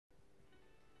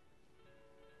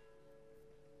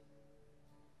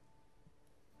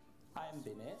I'm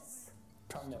Dinesh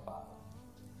from Nepal.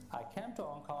 I came to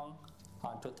Hong Kong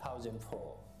in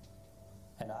 2004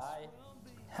 and I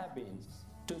have been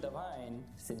to the vine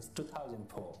since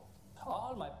 2004.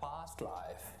 All my past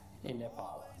life in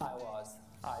Nepal, I was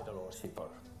idol worshipper.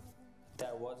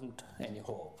 There wasn't any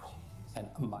hope. And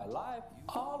my life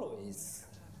always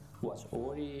was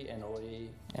worry and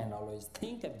always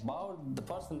think about the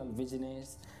personal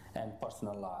business and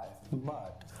personal life.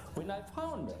 But when I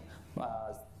found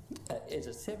as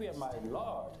a Savior my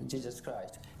Lord Jesus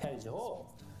Christ, there is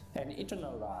hope and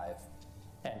eternal life.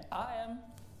 And I am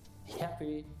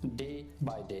happy day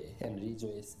by day and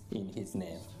rejoice in His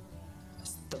name.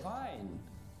 The vine,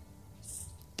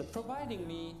 providing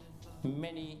me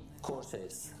many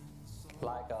courses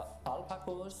like Alpha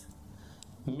course,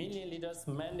 Million Leaders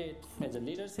Mandate as a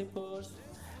leadership course,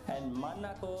 and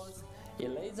Manna course,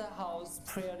 Elijah House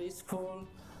Prayer School,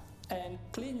 and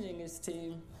Cleansing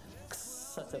Steam,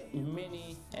 such a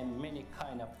many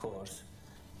kind of course.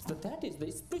 So that is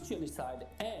the spiritual side,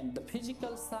 and the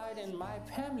physical side and my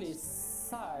family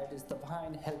side is the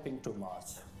behind helping too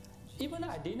much. Even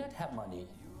I did not have money,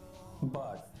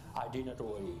 but I did not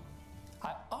worry.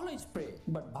 I always pray,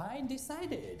 but Bhain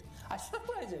decided. I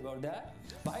surprised about that.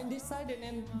 Bhain decided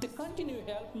and they continue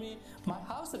to help me my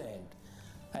house rent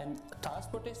and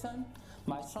transportation,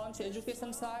 my son's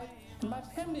education side, and my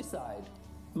family side.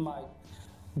 My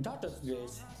daughter's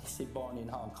Grace, she born in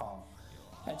Hong Kong.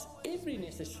 And every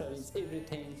necessary,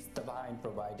 everything the Bhain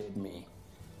provided me.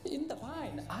 In the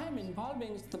Bhain, I am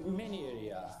involving many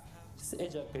areas.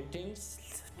 As a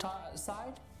greetings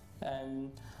side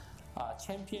and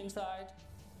champion side,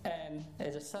 and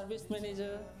as a service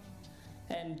manager,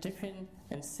 and different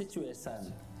and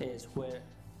situation is where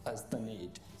is the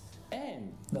need.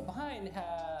 And the behind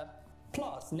have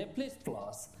plus Nepalese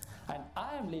plus, and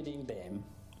I am leading them.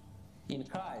 In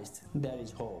Christ there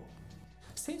is hope.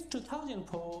 Since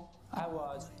 2004, I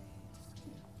was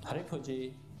a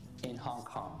refugee in Hong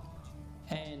Kong,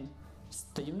 and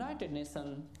the United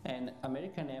Nations and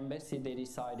American Embassy, they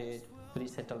decided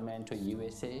resettlement to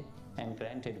USA and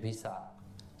granted visa,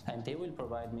 and they will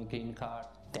provide me green card,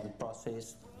 then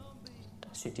process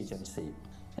citizenship.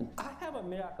 And I have a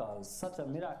miracle, such a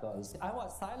miracles. I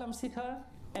was asylum seeker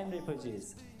and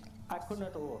refugees. I could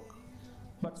not work.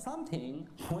 But something,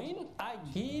 when I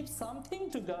gave something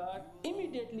to God,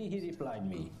 immediately He replied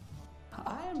me.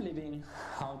 I am leaving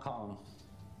Hong Kong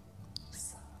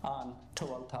on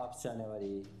 12th of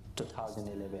January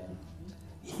 2011.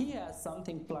 He has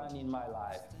something planned in my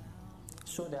life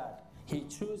so that He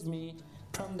chose me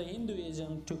from the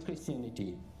Hinduism to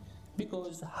Christianity,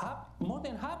 because more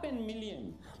than half a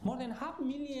million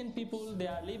people, they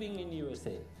are living in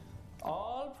USA,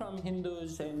 all from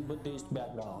Hindus and Buddhist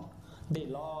background. They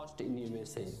lost in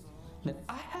USA. Then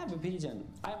I have a vision.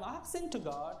 I'm asking to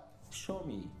God, show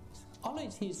me.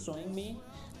 Always He is showing me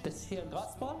the share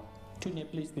gospel to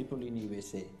Nepalese people in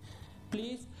USA.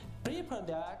 Please pray for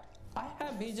that. I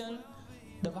have vision,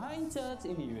 the Vine Church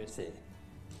in USA.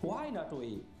 Why not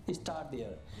we start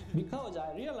there? Because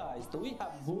I realized we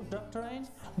have good doctrine,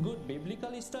 good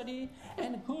biblical study,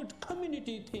 and good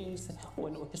community things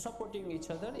when we're supporting each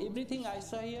other. Everything I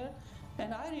saw here,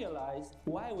 and I realized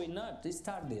why we not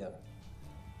start there.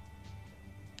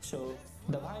 So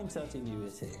the Vine Church in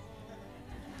USA.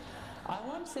 I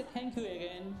want to say thank you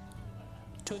again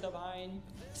to the Vine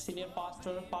senior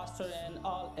pastor, and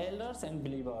all elders and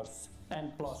believers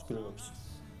and plus groups,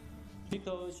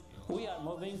 because we are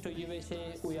moving to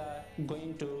USA. We are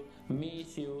going to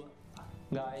miss you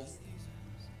guys,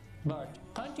 but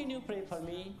continue pray for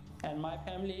me and my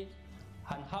family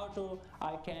and how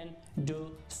I can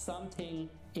do something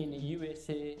in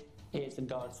USA is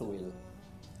God's will.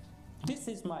 This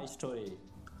is my story.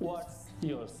 What's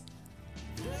yours?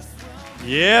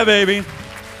 Yeah, baby.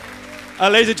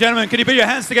 Ladies and gentlemen, can you put your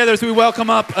hands together as we welcome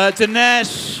up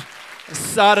Dinesh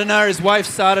Sadhanar, his wife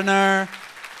Sadhanar.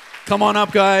 Come on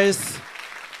up, guys.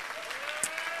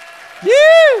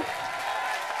 Yeah.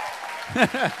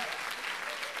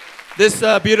 This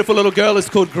beautiful little girl is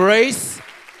called Grace.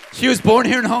 She was born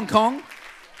here in Hong Kong.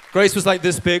 Grace was like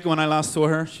this big when I last saw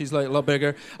her. She's like a lot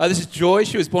bigger. This is Joy.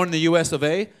 She was born in the US of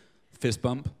A. Fist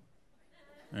bump.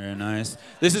 Very nice.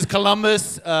 This is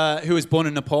Columbus, who was born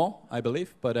in Nepal, I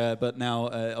believe, but now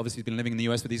obviously he's been living in the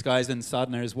US with these guys, and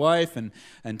Sadhana, his wife, and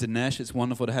Dinesh. It's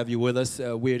wonderful to have you with us.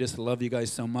 We just love you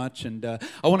guys so much, and I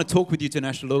want to talk with you,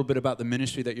 Dinesh, a little bit about the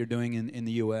ministry that you're doing in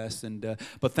the US.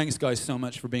 But thanks, guys, so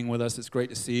much for being with us. It's great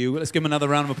to see you. Let's give him another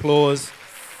round of applause.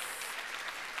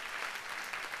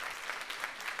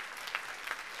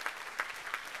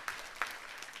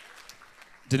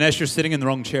 Dinesh, you're sitting in the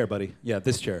wrong chair, buddy. Yeah,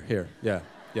 this chair here. Yeah.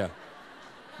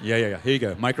 Yeah. Here you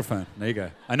go. Microphone. There you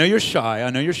go. I know you're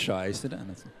shy. Sit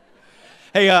down.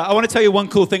 Hey, I want to tell you one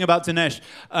cool thing about Dinesh.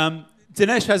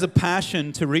 Dinesh has a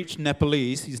passion to reach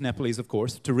Nepalese. He's Nepalese, of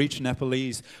course. To reach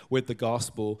Nepalese with the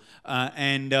gospel,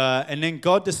 and then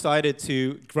God decided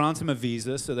to grant him a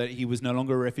visa so that he was no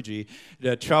longer a refugee.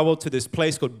 Traveled to this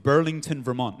place called Burlington,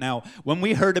 Vermont. Now, when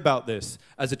we heard about this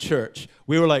as a church,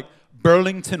 we were like,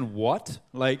 Burlington, what?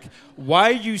 Like, why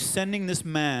are you sending this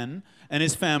man and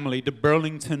his family to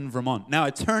Burlington, Vermont? Now,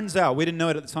 it turns out, we didn't know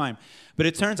it at the time, but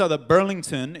it turns out that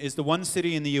Burlington is the one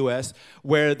city in the U.S.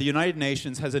 where the United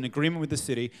Nations has an agreement with the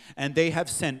city, and they have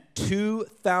sent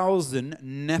 2,000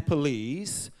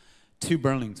 Nepalese to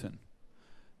Burlington.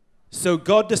 So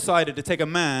God decided to take a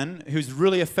man who's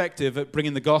really effective at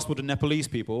bringing the gospel to Nepalese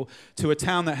people to a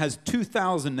town that has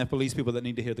 2,000 Nepalese people that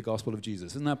need to hear the gospel of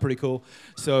Jesus. Isn't that pretty cool?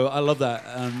 So I love that.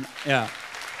 Yeah.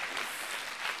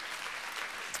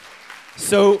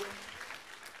 So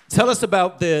tell us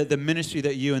about the ministry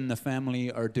that you and the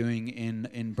family are doing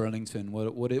in Burlington.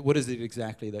 What is it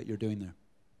exactly that you're doing there?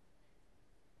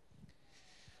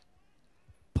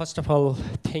 First of all,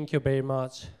 thank you very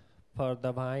much for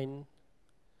the vine.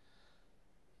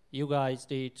 You guys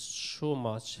did so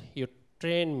much. You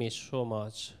trained me so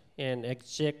much. And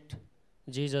exact,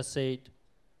 Jesus said,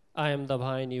 I am the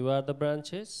vine, you are the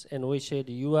branches. And we said,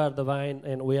 you are the vine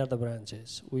and we are the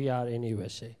branches. We are in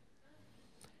USA.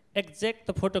 Exact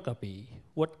the photocopy.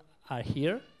 What are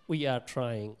here, we are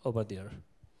trying over there.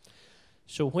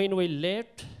 So when we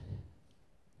left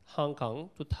Hong Kong,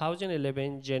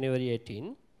 2011, January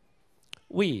 18,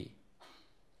 we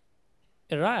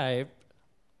arrived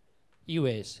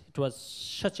US. It was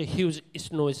such a huge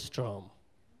snowstorm.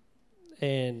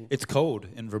 And it's cold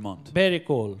in Vermont. Very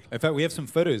cold. In fact, we have some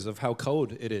photos of how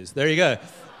cold it is. There you go.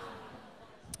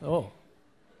 Oh.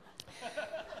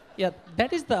 Yeah,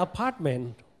 that is the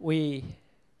apartment we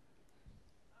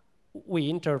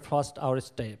entered first our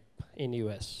step in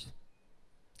US.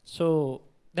 So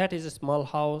that is a small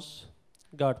house.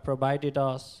 God provided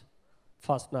us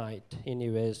first night in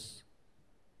US.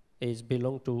 Is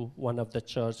belong to one of the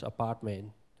church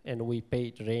apartment, and we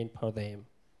paid rent for them.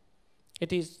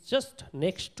 It is just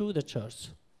next to the church,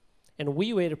 and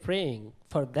we were praying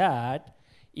for that.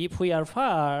 If we are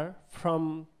far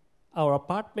from our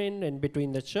apartment and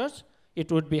between the church,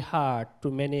 it would be hard to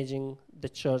managing the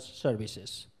church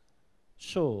services.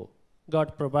 So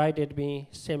God provided me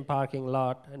same parking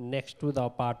lot next to the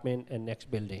apartment and next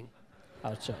building,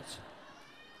 our church.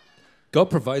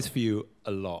 God provides for you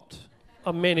a lot.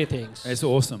 Many things. It's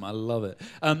awesome. I love it.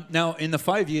 Now, in the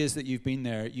 5 years that you've been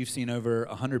there, you've seen over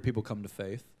 100 people come to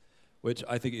faith, which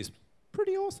I think is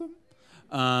pretty awesome.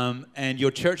 And your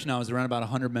church now is around about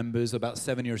 100 members, about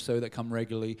 70 or so that come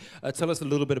regularly. Tell us a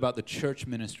little bit about the church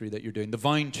ministry that you're doing, the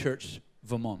Vine Church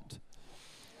Vermont.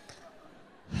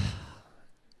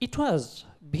 It was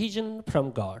vision from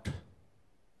God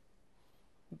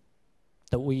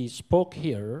that we spoke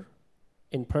here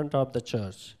in front of the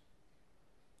church.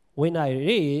 When I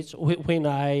reached, when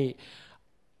I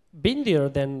been there,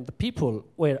 then the people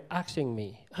were asking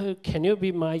me, oh, can you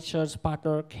be my church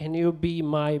partner? Can you be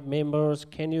my members?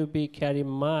 Can you be carry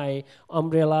my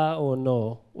umbrella? Oh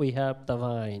no, we have the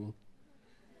vine.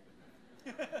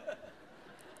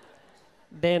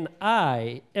 Then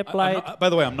I applied. By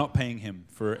the way, I'm not paying him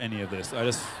for any of this.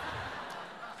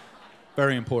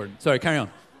 Very important. Sorry, carry on.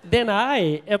 Then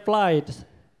I applied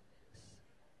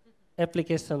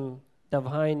application the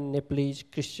Vine Nepalese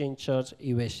Christian Church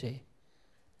USA.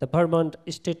 The Vermont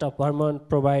state of Vermont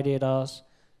provided us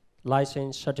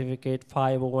license, certificate,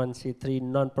 501c3,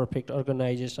 non-profit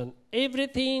organization,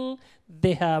 everything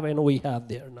they have and we have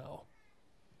there now.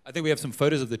 I think we have some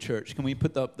photos of the church. Can we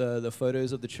put up the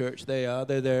photos of the church? They are.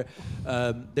 They're there.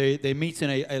 They meet in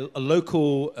a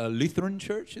local Lutheran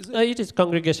church, is it? It is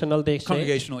congregational, they say.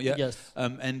 Congregational, yeah. Yes.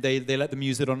 And they let them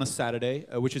use it on a Saturday,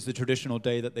 which is the traditional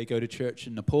day that they go to church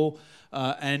in Nepal.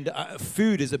 And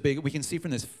food is we can see from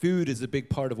this, food is a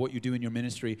big part of what you do in your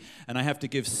ministry. And I have to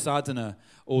give Sadhana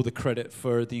all the credit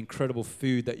for the incredible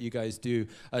food that you guys do.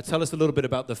 Tell us a little bit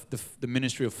about the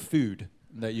ministry of food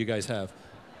that you guys have.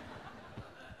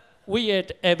 We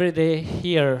ate every day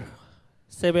here,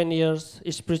 7 years,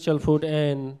 spiritual food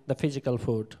and the physical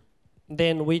food.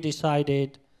 Then we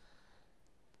decided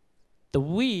that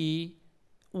we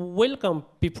welcome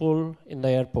people in the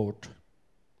airport.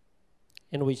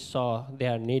 And we saw they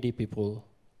are needy people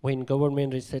when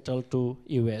government resettled to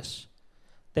US.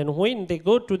 Then when they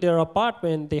go to their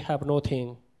apartment, they have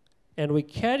nothing. And we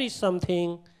carry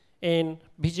something and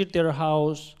visit their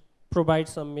house, provide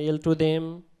some meal to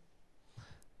them.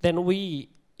 Then we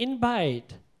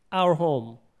invite our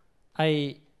home.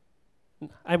 I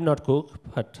I'm not cook,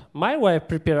 but my wife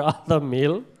prepare all the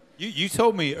meal. You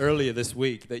told me earlier this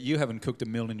week that you haven't cooked a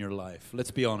meal in your life.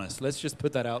 Let's be honest. Let's just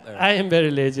put that out there. I am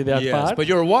very lazy that Yes, part. but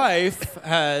your wife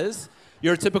has.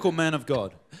 You're a typical man of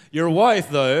God. Your wife,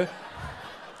 though,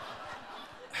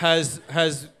 has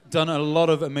done a lot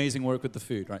of amazing work with the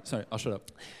food. Right? Sorry, I'll shut up.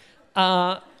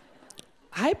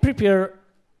 I prepare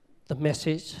the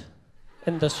message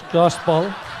and the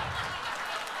gospel.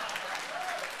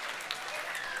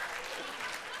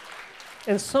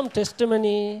 And some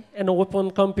testimony and open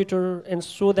computer and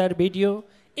show that video.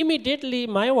 Immediately,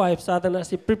 my wife Sadhana,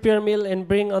 she prepare meal and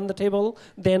bring on the table.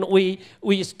 Then we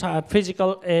start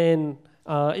physical and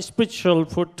spiritual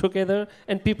food together.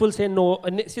 And people say no,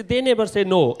 and they never say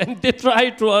no, and they try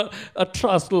to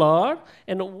trust Lord.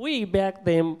 And we back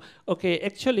them. Okay,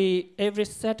 actually, every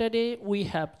Saturday we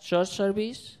have church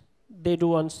service. They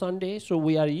do on Sunday, so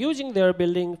we are using their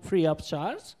building free of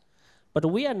charge. But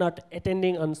we are not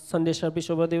attending on Sunday service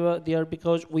over there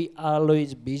because we are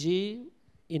always busy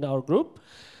in our group.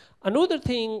 Another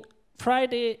thing,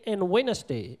 Friday and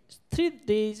Wednesday, 3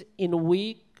 days in a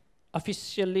week,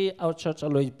 officially our church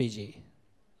always busy.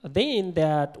 Then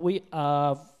that we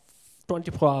have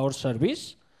 24-hour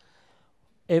service.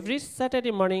 Every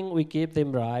Saturday morning we give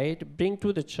them ride, bring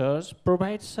to the church,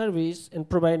 provide service and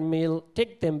provide meal,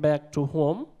 take them back to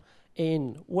home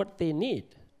and what they need.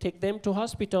 Take them to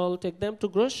hospital, take them to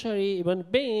grocery, even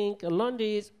bank,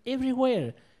 laundries,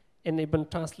 everywhere. And even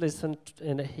translation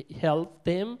and help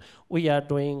them. We are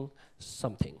doing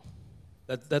something.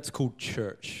 That's called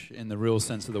church in the real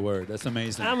sense of the word. That's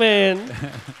amazing. Amen.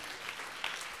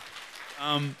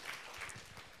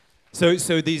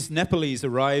 So these Nepalese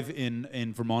arrive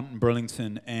in Vermont and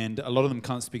Burlington, and a lot of them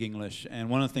can't speak English. And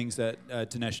one of the things that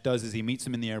Dinesh does is he meets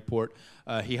them in the airport.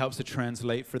 He helps to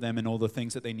translate for them and all the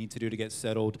things that they need to do to get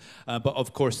settled. But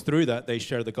of course, through that, they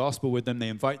share the gospel with them. They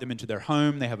invite them into their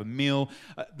home. They have a meal.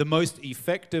 The most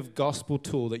effective gospel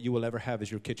tool that you will ever have is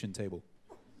your kitchen table.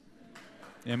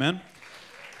 Amen?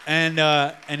 And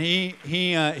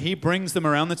he brings them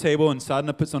around the table, and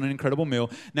Sadhana puts on an incredible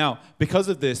meal. Now, because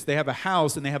of this, they have a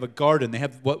house and they have a garden. They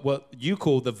have what you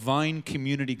call the Vine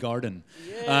Community Garden.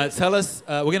 Yes. Tell us,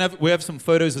 we have some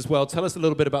photos as well. Tell us a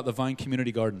little bit about the Vine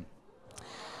Community Garden.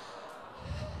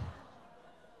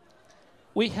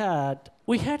 We had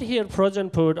here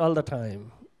frozen food all the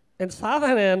time, and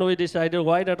Sadhana and we decided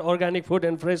why not organic food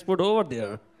and fresh food over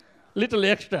there, little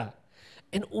extra,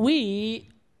 and we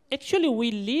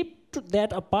live to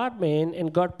that apartment,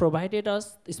 and God provided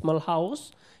us a small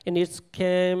house, and it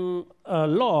came a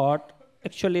lot,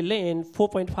 actually land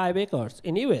 4.5 acres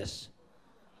in US.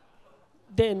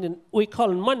 Then we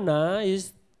call manna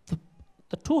is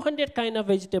the 200 kind of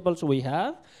vegetables we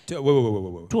have.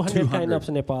 Whoa. 200 kind of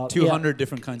Nepal. 200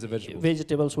 different kinds of vegetables.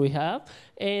 Vegetables we have,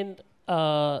 and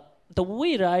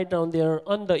we ride down there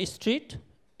on the street,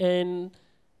 and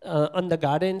on the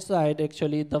garden side,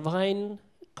 actually the Vine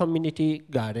Community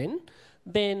Garden,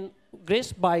 then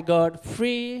graced by God,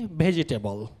 free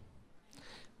vegetable.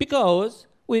 Because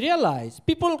we realize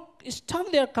people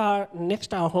stop their car next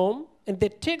to our home and they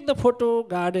take the photo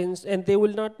gardens and they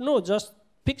will not know, just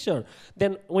picture.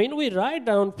 Then when we write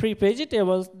down free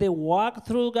vegetables, they walk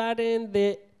through garden,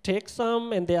 they take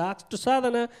some and they ask to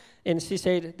Sadhana, and she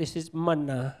said, this is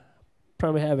manna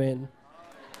from heaven.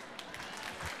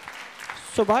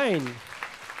 So vine.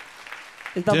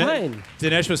 It's the vine.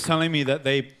 Dinesh was telling me that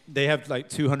they have like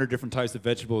 200 different types of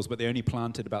vegetables, but they only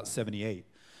planted about 78.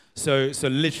 So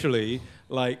literally,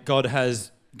 like God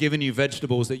has given you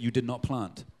vegetables that you did not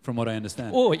plant, from what I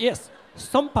understand. Oh yes,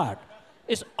 some part.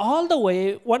 It's all the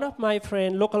way. One of my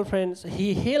local friends,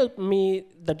 he helped me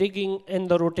the digging and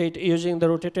the using the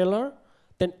rotatiller.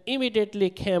 Then immediately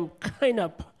came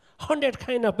 100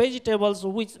 kind of vegetables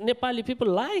which Nepali people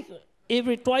like.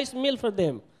 Every twice meal for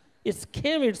them. It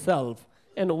came itself.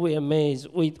 And we amazed.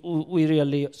 We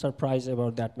really surprised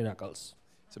about that miracles.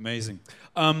 It's amazing.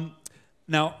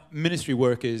 Now, ministry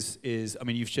work is, I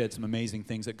mean, you've shared some amazing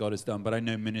things that God has done, but I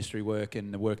know ministry work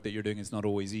and the work that you're doing is not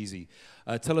always easy.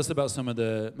 Tell us about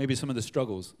maybe some of the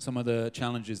struggles, some of the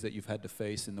challenges that you've had to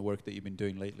face in the work that you've been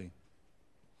doing lately.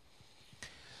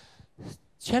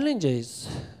 Challenges,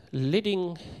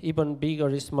 leading even big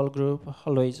or small group,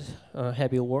 always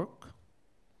heavy work.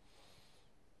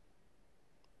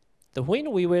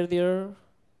 When we were there,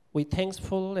 we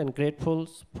thankful and grateful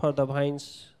for the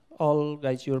Vines, all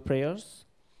guys, your prayers.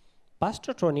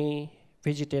 Pastor Tony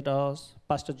visited us,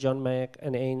 Pastor John Mack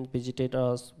and Ain visited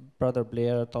us, Brother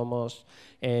Blair, Thomas,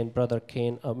 and Brother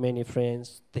Ken, many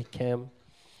friends, they came.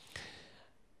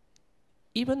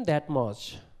 Even that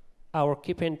much, our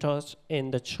keep in touch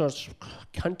and the church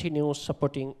continues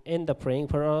supporting and the praying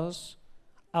for us.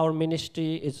 Our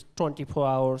ministry is 24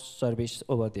 hours service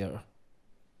over there.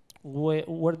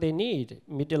 What they need,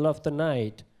 middle of the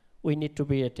night, we need to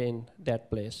be attend that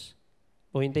place.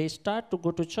 When they start to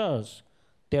go to church,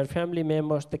 their family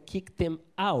members, they kick them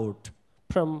out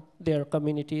from their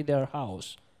community, their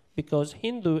house, because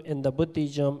Hindu and the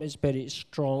Buddhism is very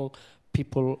strong,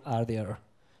 people are there.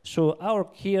 So our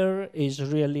care is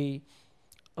really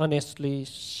honestly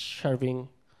serving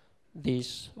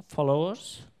these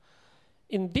followers.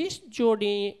 In this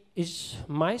journey is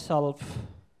myself,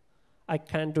 I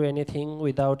can't do anything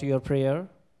without your prayer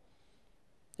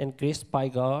and grace by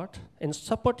God and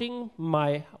supporting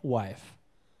my wife.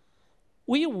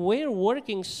 We were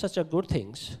working such a good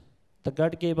things. The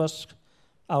God gave us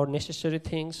our necessary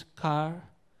things, car,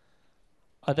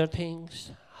 other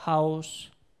things, house,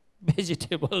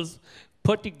 vegetables,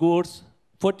 40 goats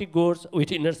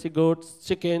with nursery goats,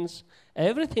 chickens,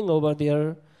 everything over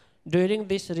there during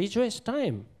this rejoice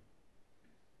time.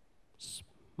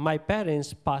 My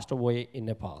parents passed away in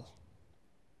Nepal,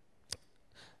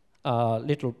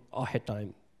 little ahead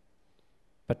time.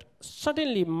 But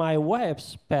suddenly my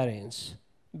wife's parents,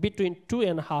 between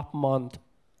 2.5 months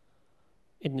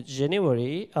in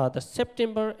January, the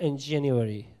September and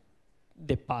January,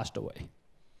 they passed away.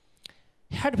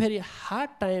 Had very hard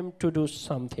time to do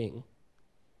something.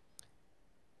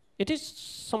 It is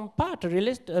some part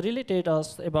related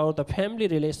us about the family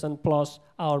relation plus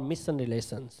our mission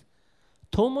relations.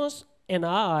 Thomas and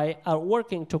I are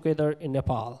working together in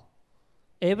Nepal.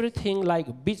 Everything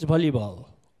like beach volleyball.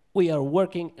 We are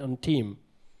working on team.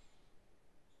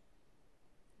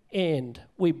 And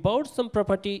we bought some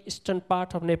property, eastern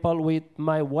part of Nepal with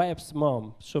my wife's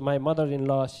mom. So my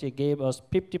mother-in-law, she gave us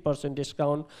 50%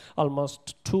 discount,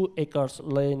 almost 2 acres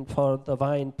land for the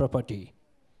vine property.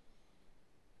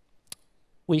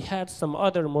 We had some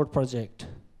other more project.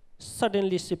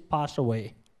 Suddenly she passed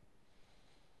away.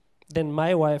 Then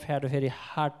my wife had a very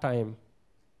hard time.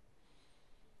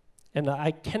 And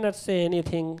I cannot say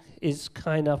anything, is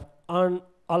kind of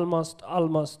almost,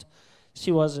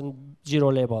 she was in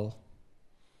zero level.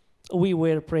 We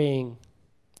were praying.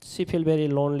 She felt very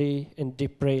lonely and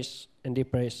depressed. And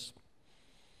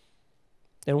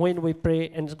when we pray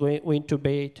and went to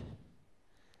bed,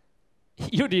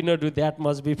 you did not do that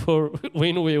much before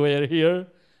when we were here.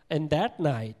 And that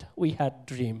night, we had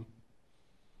dream.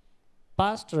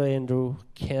 Pastor Andrew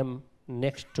came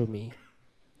next to me.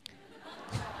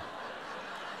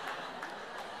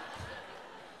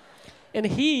 And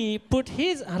he put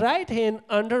his right hand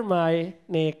under my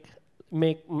neck,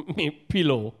 make me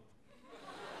pillow.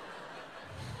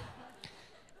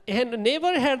 And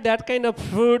never had that kind of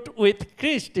fruit with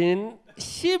Christine.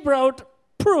 She brought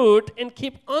fruit and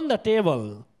keep on the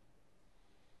table.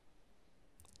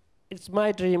 It's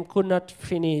my dream could not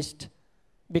finish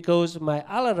because my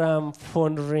alarm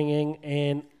phone ringing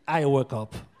and I woke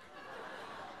up.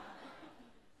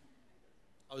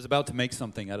 I was about to make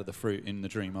something out of the fruit in the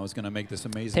dream. I was going to make this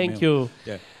amazing Thank meal. you.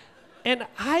 Yeah. And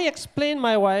I explained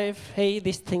my wife, hey,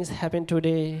 these things happened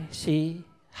today. See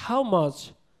how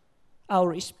much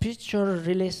our spiritual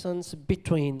relations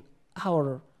between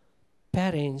our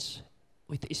parents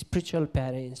with spiritual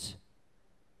parents,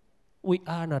 we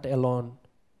are not alone.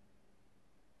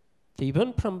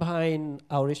 Even from behind,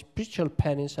 our spiritual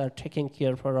parents are taking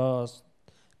care for us,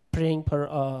 praying for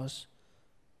us.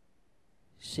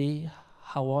 See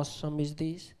how awesome is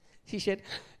this? She said,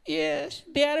 yes,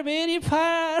 they are very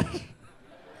far.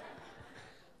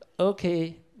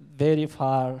 Okay, very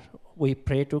far. We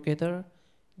pray together.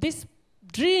 This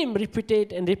dream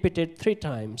repeated 3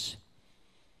 times.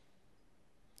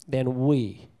 Then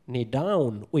we knee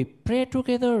down, we pray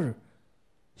together.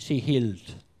 She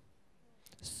healed.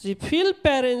 She feel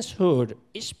parenthood,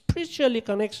 spiritually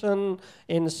connection,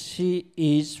 and she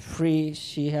is free.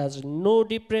 She has no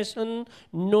depression,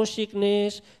 no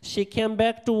sickness. She came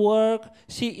back to work.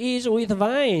 She is with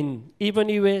Vine, even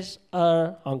US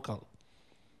or Hong Kong.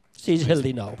 She's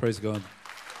healthy now. Praise God.